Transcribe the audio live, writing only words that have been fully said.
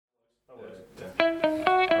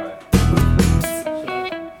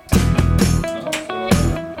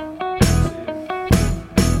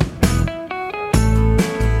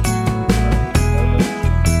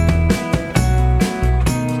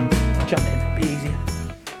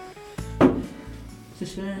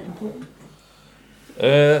is important?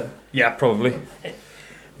 Yeah, probably.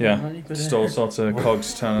 Yeah, just all sorts of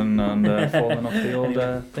cogs turning and falling off the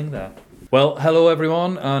old thing there. Well, hello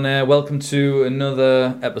everyone, and welcome to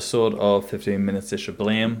another episode of 15 Minutes-ish of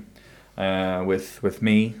Blame, with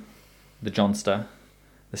me, the Johnster,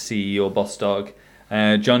 the CEO boss dog,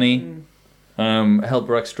 Johnny,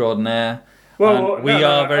 helper extraordinaire. Well, we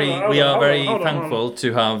are very thankful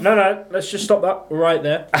to have. No, let's just stop that right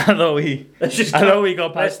there. I thought we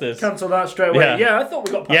got past this. Cancel that straight away. Yeah, I thought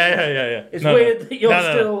we got past this. Yeah. It's weird that you're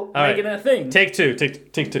still making it a thing. Take two.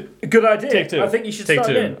 Good idea. Take two. I think you should take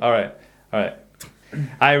start two. again. All right.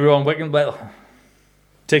 Hi everyone.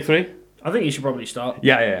 Take three. I think you should probably start.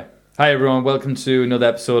 Yeah. Hi everyone. Welcome to another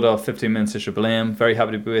episode of 15 Minutes-ish of Blame. Very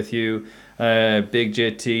happy to be with you, Big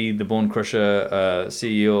JT, the Bone Crusher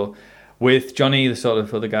CEO. With Johnny, the sort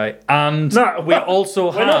of other guy. And we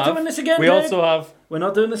also have... We're not doing this again, We're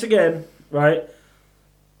not doing this again, right?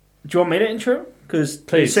 Do you want me to intro? Because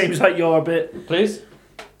it seems like you're a bit... Please?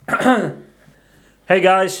 Hey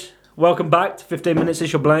guys, welcome back to 15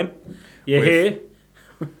 Minutes-ish of Blame. You're here...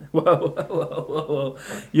 Whoa.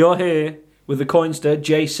 You're here with the coinster,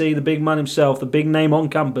 JC, the big man himself, the big name on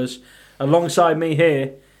campus. Alongside me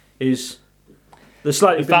here is the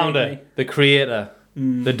slightly... The founder, the creator...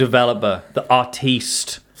 The developer, the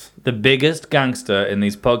artiste, the biggest gangster in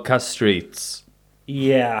these podcast streets.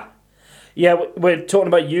 Yeah, we're talking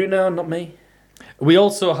about you now, not me. We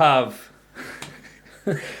also have,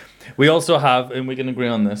 and we can agree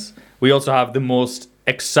on this, we also have the most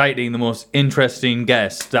exciting, the most interesting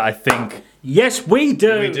guest that I think... Yes, we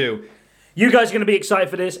do. We do. You guys are going to be excited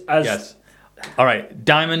for this. Yes. All right,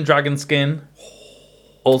 Diamond Dragon Skin,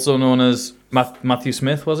 also known as Matthew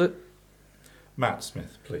Smith, was it? Matt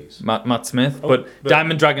Smith, please. Matt Smith, but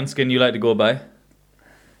Diamond Dragon Skin you like to go by.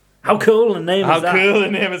 How cool a name is that? How cool a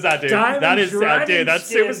name is that, dude? Diamond that is, Dragon that's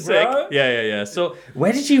Skin, super sick. bro. Yeah. So,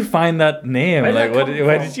 where did you find that name?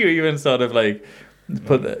 Where did you even sort of like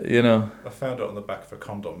put that? You know, I found it on the back of a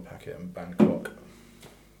condom packet in Bangkok.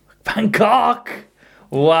 Bangkok.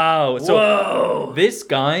 Wow. So whoa. This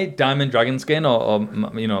guy, Diamond Dragon Skin, or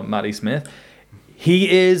Matty Smith, he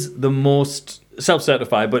is the most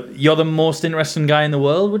self-certified, but you're the most interesting guy in the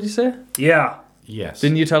world, would you say? Yeah. Yes.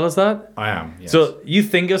 Didn't you tell us that? I am, yes. So you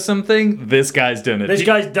think of something, this guy's done it. This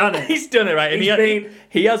guy's done it. He's done it, right? And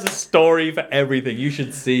he has a story for everything. You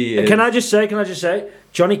should see it. Can I just say,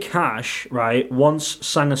 Johnny Cash, right, once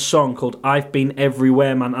sang a song called I've Been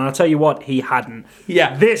Everywhere, Man. And I'll tell you what, he hadn't.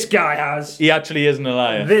 Yeah. This guy has. He actually isn't a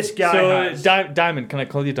liar. This guy has. Diamond, can I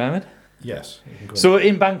call you Diamond? Yes. So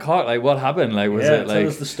in Bangkok, like, what happened? Like, was it like... tell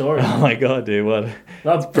us the story. Oh my god, dude, what?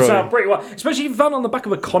 That sounds pretty well. Especially if you found it on the back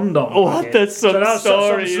of a condom. Oh, what? That's some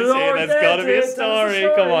story, you see. That's got to be a story.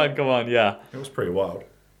 story. Come on, yeah. It was pretty wild.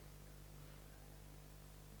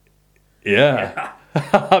 Yeah.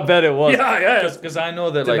 I bet it was. Yeah. Because I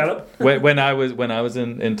know that, like, when I was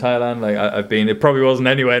in Thailand, like, I've been. It probably wasn't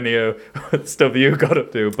anywhere near stuff you got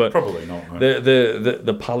up to, but probably not. No.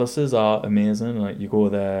 The palaces are amazing. Like, you go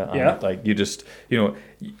there, and like, you just, you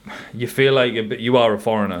feel like you are a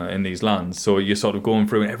foreigner in these lands. So you're sort of going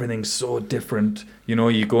through, and everything's so different.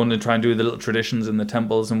 You go in and try and do the little traditions in the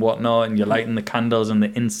temples and whatnot, and you're lighting the candles and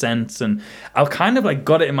the incense, and I kind of like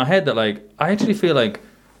got it in my head that, like, I actually feel like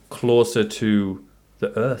closer to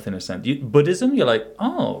the earth in a sense. Buddhism, you're like,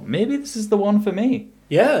 oh, maybe this is the one for me.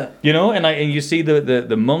 Yeah. And you see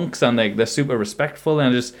the monks, and like they're super respectful,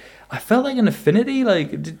 and I felt like an affinity.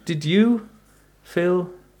 Like, did you feel?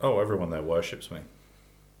 Oh, everyone there worships me.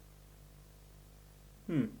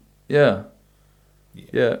 Yeah.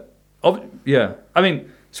 I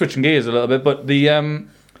mean, switching gears a little bit, but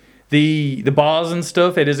the bars and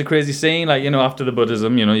stuff, it is a crazy scene. Like, after the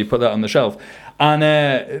Buddhism, you put that on the shelf. And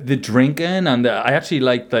the drinking, and I actually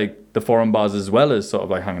liked, like, the foreign bars as well as sort of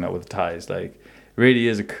like hanging out with the Thais. Like, really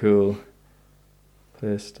is a cool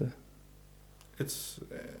place to... It's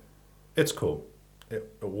cool. It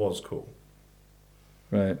was cool.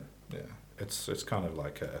 Right. Yeah. It's kind of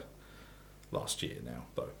like last year now,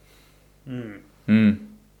 though.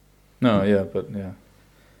 No, yeah, but yeah.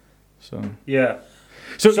 So... Yeah.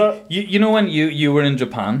 So you know when you were in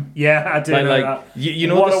Japan? Yeah, I did. Like you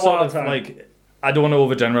know what the sort of time. Like, I don't want to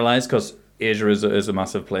overgeneralize because Asia is a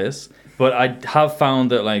massive place, but I have found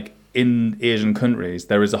that, like, in Asian countries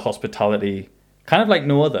there is a hospitality kind of like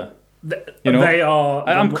no other. They are.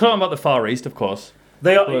 I'm talking about the Far East, of course.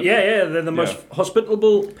 They are. They're the most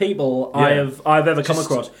hospitable people I've ever come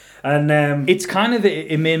across, and it's kind of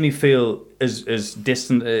it made me feel as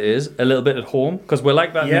distant it is a little bit at home because we're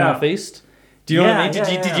like that in the Northeast. Do you know what I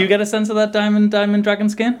mean? Did you get a sense of that Diamond Dragon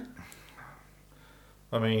Skin?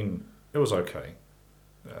 I mean, it was okay.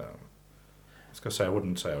 I was going to say, I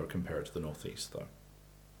wouldn't say I would compare it to the Northeast, though.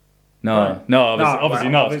 No, obviously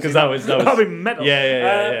not, because that was that'd be metal.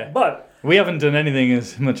 Yeah. But we haven't done anything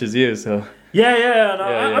as much as you, so.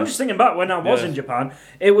 I'm just thinking back when I was in Japan.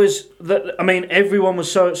 It was that, I mean, everyone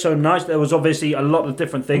was so nice. There was obviously a lot of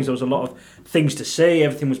different things. There was a lot of things to see.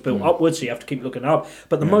 Everything was built upwards, so you have to keep looking up.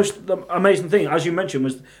 But the amazing thing, as you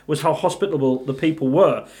mentioned, was how hospitable the people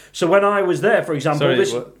were. So when I was there, for example,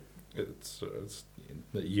 it's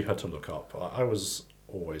you had to look up. I was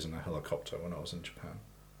always in a helicopter when I was in Japan.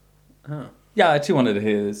 Oh. Yeah, I actually wanted to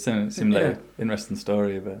hear. It seemed like an interesting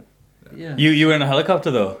story, but yeah, you were in a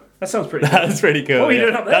helicopter though. That sounds pretty cool. That's pretty cool. What were you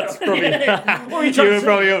doing up there? That's probably. What were you You were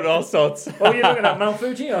probably up to all sorts. What were you looking at, Mount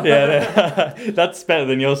Fuji? Or? Yeah, that's better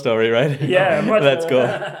than your story, right? Yeah, much let's go.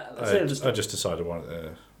 I just decided I wanted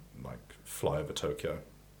to fly over Tokyo.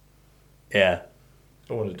 Yeah.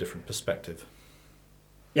 I wanted a different perspective.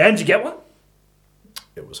 Yeah, and did you get one?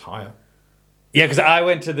 It was higher. Yeah, because I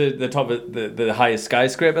went to the top of the highest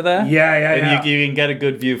skyscraper there. Yeah. And you can get a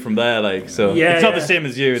good view from there, like so. Yeah, it's not the same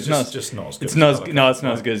as you. It's not just not as good. It's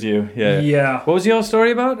not as good as you. Yeah. Yeah. What was your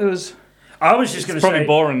story about? It was. I was just going to say. Probably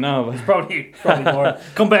boring now. But. It's probably boring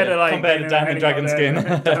compared to Diamond Dragon Skin.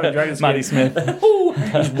 Maddie Smith.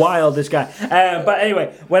 He's wild, this guy. But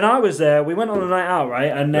anyway, when I was there, we went on a night out, right?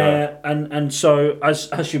 And so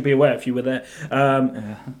as you'd be aware if you were there,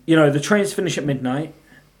 you know, the trains finish at midnight.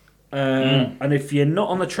 And if you're not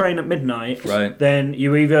on the train at midnight, right, then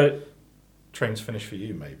you either trains finish for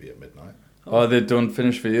you maybe at midnight. Oh, they don't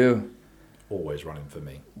finish for you. Always running for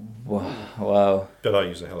me. Wow. But I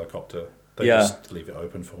use a helicopter. They just leave it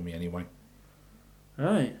open for me anyway.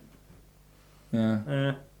 Right.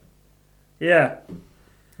 Yeah. Yeah.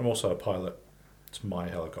 I'm also a pilot. It's my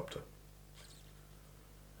helicopter.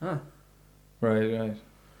 Huh. Right.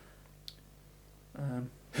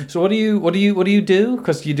 So what do you do?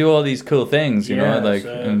 Because you do all these cool things, you know, like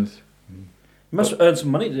and you must earn some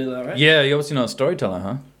money to do that, right? Yeah, you're obviously not a storyteller,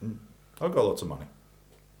 huh? I've got lots of money.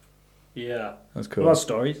 Yeah, that's cool. What about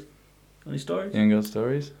stories? Any stories? You ain't got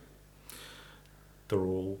stories? They're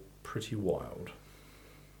all pretty wild.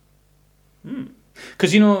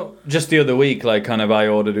 Because you know, just the other week, like kind of I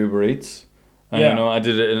ordered Uber Eats. And, you know, I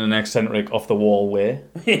did it in an eccentric, off the wall way.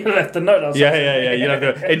 You left a note outside. Yeah. You have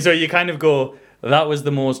to, and so you kind of go. That was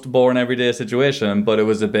the most boring everyday situation, but it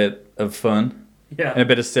was a bit of fun. Yeah. And a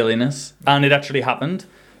bit of silliness. And it actually happened.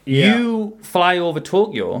 Yeah. You fly over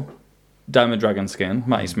Tokyo, Diamond Dragon Skin,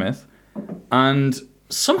 Matty Smith, and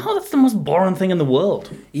somehow that's the most boring thing in the world.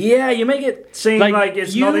 Yeah, you make it seem like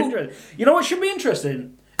it's not interesting. You know what should be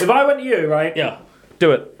interesting? If I went to you, right? Yeah.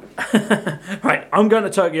 Do it. Right, I'm going to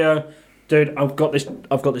Tokyo. Dude, I've got this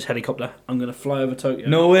helicopter. I'm going to fly over Tokyo.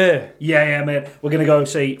 No way. Yeah, man. We're going to go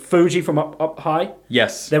see Fuji from up high.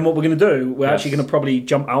 Yes. Then what we're going to do, we're actually going to probably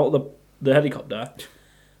jump out of the helicopter.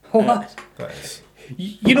 What? That is.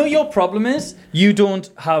 You know your problem is? You don't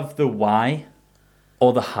have the why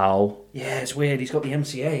or the how. Yeah, it's weird. He's got the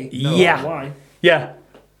MCA. Yeah. Why? Yeah.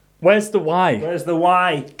 Where's the why? Where's the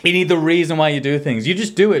why? You need the reason why you do things. You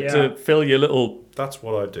just do it to fill your little... That's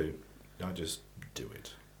what I do. I just do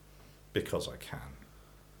it. Because I can.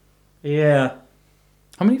 Yeah.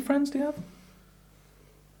 How many friends do you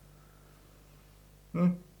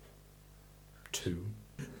have? 2.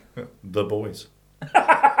 The boys.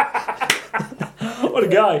 What a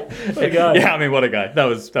guy. What a guy. Yeah, I mean, what a guy. That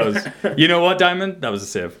was. You know what, Diamond? That was a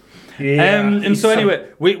save. Yeah. And so anyway,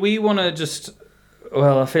 we want to just...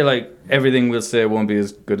 Well, I feel like everything we'll say won't be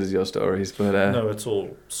as good as your stories, but... No, it's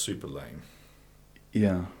all super lame.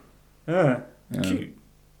 Yeah. Cute.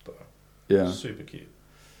 Though. Yeah. Super cute.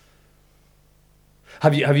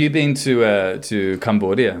 Have you been to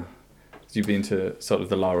Cambodia? Have you been to sort of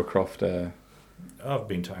the Lara Croft... I've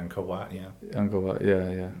been to Angkor Wat, yeah. Angkor Wat,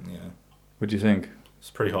 yeah. What do you think? It's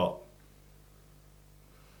pretty hot.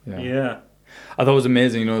 Yeah. I thought it was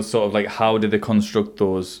amazing, you know, sort of like how did they construct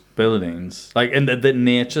those buildings? Like, and the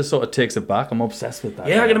nature sort of takes it back. I'm obsessed with that.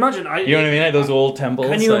 Yeah, I can imagine. You know what I mean? Like those old temples.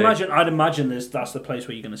 Can you imagine? I'd imagine that's the place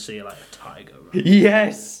where you're going to see like a tiger. Right?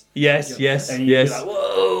 Yes. And you'd be like,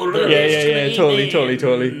 whoa, look at this.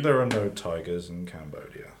 Totally. There are no tigers in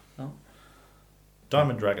Cambodia. Oh.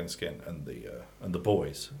 Diamond Dragon Skin and the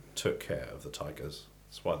boys took care of the tigers.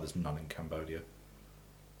 That's why there's none in Cambodia.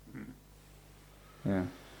 Yeah.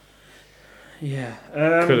 Yeah.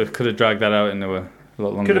 Could have dragged that out into a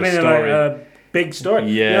lot longer story. Could have been like a big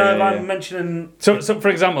story. Yeah. You know, if I'm mentioning... So for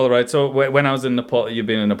example, right, so when I was in Nepal, you've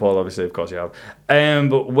been in Nepal, obviously, of course you have.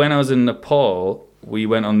 But when I was in Nepal, we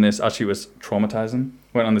went on this, actually it was traumatizing,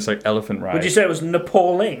 went on this like elephant ride. Would you say it was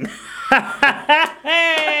Nepaling?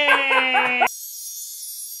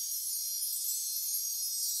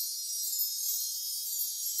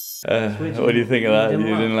 What do you think of that? You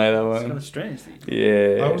didn't like that one? It's kind of strange.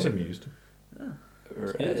 Yeah. I was amused.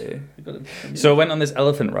 Right. So I went on this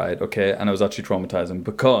elephant ride, okay, and it was actually traumatizing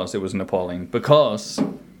because it was Nepali. Because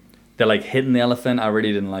they're like hitting the elephant. I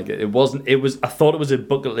really didn't like it. I thought it was a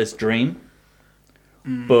bucket list dream,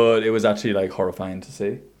 but it was actually like horrifying to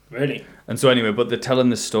see. Really? And so anyway, but they're telling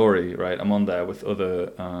this story, right? I'm on there with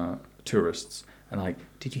other tourists, and like,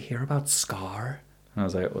 did you hear about Scar? And I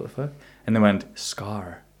was like, what the fuck? And they went,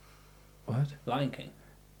 Scar. What? Lion King.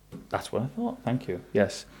 That's what I thought. Thank you.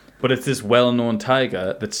 Yes. But it's this well-known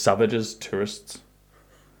tiger that savages tourists.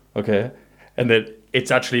 Okay? And that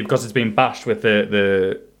it's actually, because it's been bashed with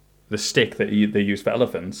the stick that they use for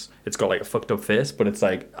elephants, it's got like a fucked up face, but it's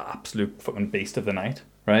like absolute fucking beast of the night.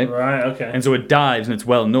 Right? Right, okay. And so it dives, and it's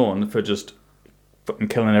well known for just fucking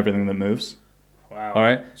killing everything that moves. Wow. All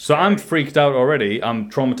right? So I'm freaked out already.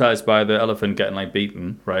 I'm traumatized by the elephant getting like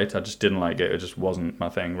beaten, right? I just didn't like it. It just wasn't my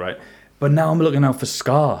thing, right? But now I'm looking out for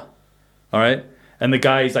Scar. All right? And the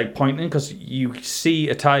guy's like pointing, because you see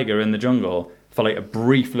a tiger in the jungle for like a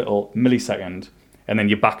brief little millisecond, and then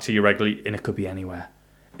you're back to your regular, and it could be anywhere.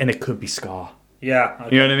 And it could be Scar. Yeah.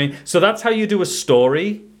 Okay. You know what I mean? So that's how you do a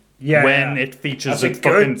story. When it features a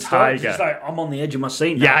fucking tiger. It's like, I'm on the edge of my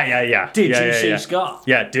seat now. Yeah. Did you see Scar?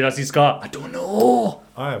 Yeah, did I see Scar? I don't know.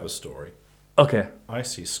 I have a story. Okay. I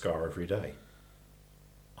see Scar every day.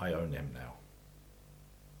 I own him now.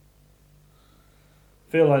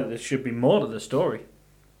 I feel like there should be more to the story.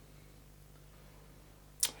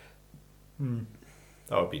 That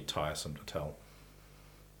would be tiresome to tell.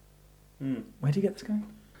 Where'd you get this guy?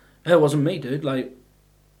 It wasn't me, dude. Like,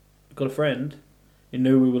 I got a friend who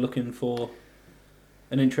knew we were looking for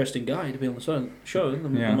an interesting guy to be on the show. The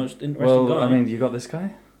most interesting guy. I mean, you got this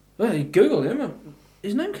guy? Well, you Google him.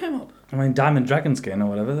 His name came up. I mean, Diamond Dragon Skin or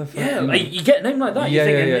whatever. The fuck, Yeah, like, you get a name like that. You're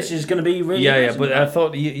thinking this is going to be really Yeah, but I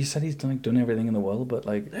thought you said he's done everything in the world, but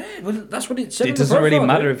like... Yeah, well, that's what it said. It doesn't really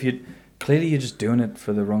matter if you... Clearly, you're just doing it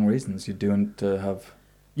for the wrong reasons. You're doing it to have...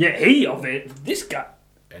 Yeah, this guy...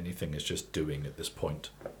 Anything is just doing at this point.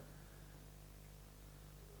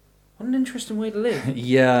 What an interesting way to live.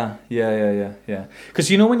 Yeah. Because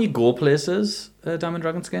you know when you go places, Diamond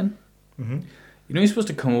Dragon Skin? Mm-hmm. You know you're supposed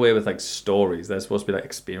to come away with like stories. They're supposed to be like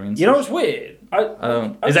experiences. You know what's weird?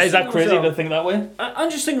 Is that crazy to think that way? I'm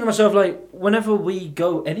just thinking to myself, like, whenever we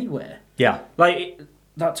go anywhere... Yeah. Like,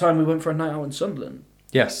 that time we went for a night out in Sunderland.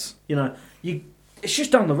 Yes. You know, it's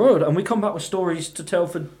just down the road, and we come back with stories to tell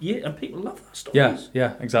for years, and people love that stories.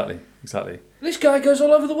 Yeah, exactly. This guy goes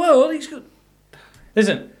all over the world. He's good.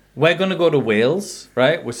 Listen, we're going to go to Wales,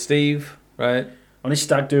 right, with Steve, right? On his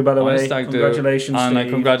stag do, by the way. Congratulations, Steve. And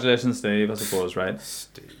congratulations, Steve, I suppose, right?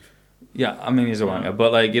 Steve. Yeah, I mean, he's a wanker,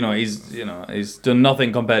 but like, he's done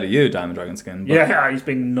nothing compared to you, Diamond Dragon Skin. But yeah, he's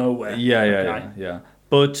been nowhere. Yeah.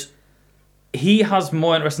 But he has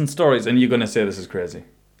more interesting stories, and you're going to say this is crazy.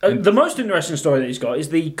 The most interesting story that he's got is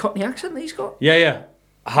the Cockney accent that he's got. Yeah.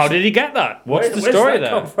 How did he get that? What's the story there?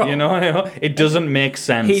 Come from? You know, it doesn't make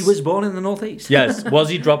sense. He was born in the northeast. Yes. Was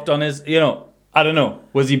he dropped on his? I don't know.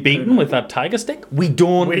 Was he beaten with that tiger stick? We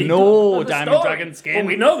don't know. Diamond Dragon Skin. Well,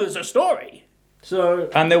 we know there's a story.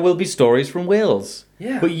 And there will be stories from Wales.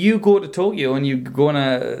 Yeah. But you go to Tokyo and you go on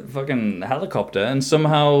a fucking helicopter and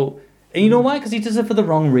somehow, and you know why? Because he does it for the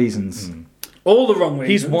wrong reasons. All the wrong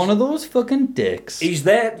reasons. He's one of those fucking dicks. He's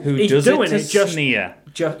there. He's does doing it to sneer.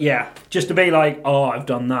 Just to be like, oh, I've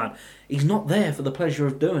done that. He's not there for the pleasure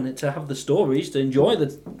of doing it, to have the stories, to enjoy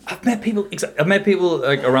the... I've met people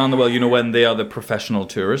like around the world, when they are the professional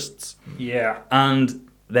tourists. Yeah. And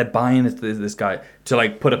they're buying this guy to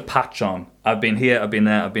like put a patch on. I've been here, I've been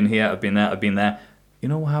there, I've been here, I've been there, I've been there. You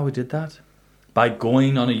know how we did that? By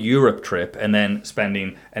going on a Europe trip and then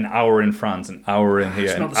spending an hour in France, an hour in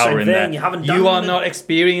here, an hour in there. You are not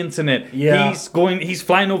experiencing it. Yeah. He's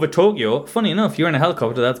flying over Tokyo. Funny enough, you're in a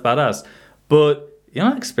helicopter, that's badass. But you're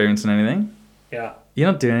not experiencing anything. Yeah.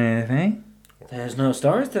 You're not doing anything. There's no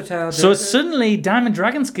stories to tell. So suddenly Diamond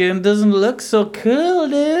Dragon Skin doesn't look so cool,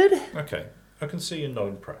 dude. Okay, I can see you're not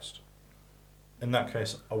impressed. In that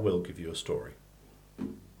case, I will give you a story.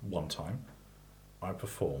 One time, I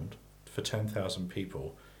performed for 10,000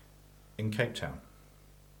 people in Cape Town.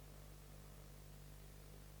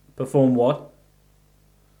 Perform what?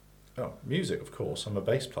 Oh, music, of course. I'm a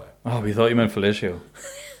bass player. Oh, we thought you meant fellatio.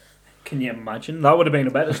 Can you imagine? That would have been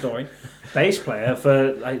a better story. Bass player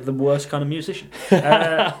for like the worst kind of musician.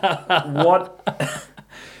 What?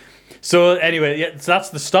 So anyway, so that's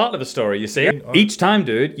the start of the story, you see. Each time,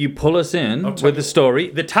 dude, you pull us in with the story.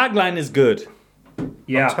 The tagline is good.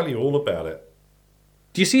 Yeah. I'll tell you all about it.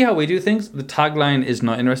 Do you see how we do things? The tagline is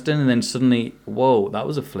not interesting, and then suddenly, whoa, that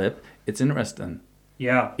was a flip. It's interesting.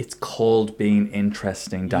 Yeah. It's called being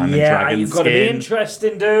interesting, Diamond Dragon Skin. Yeah, you've got to be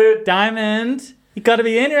interesting, dude. Diamond, you got to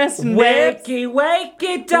be interesting, wakey,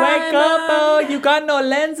 wakey, Diamond. Wake up, oh, you got no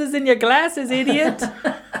lenses in your glasses, idiot.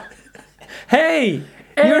 Hey,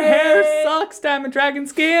 your hair sucks, Diamond Dragon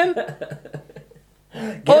Skin.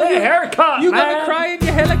 Get a haircut, You man. gonna cry in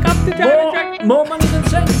your helicopter, Diamond Dragon? More money than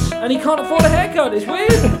sense, and he can't afford a haircut. It's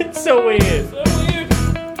weird. It's so weird.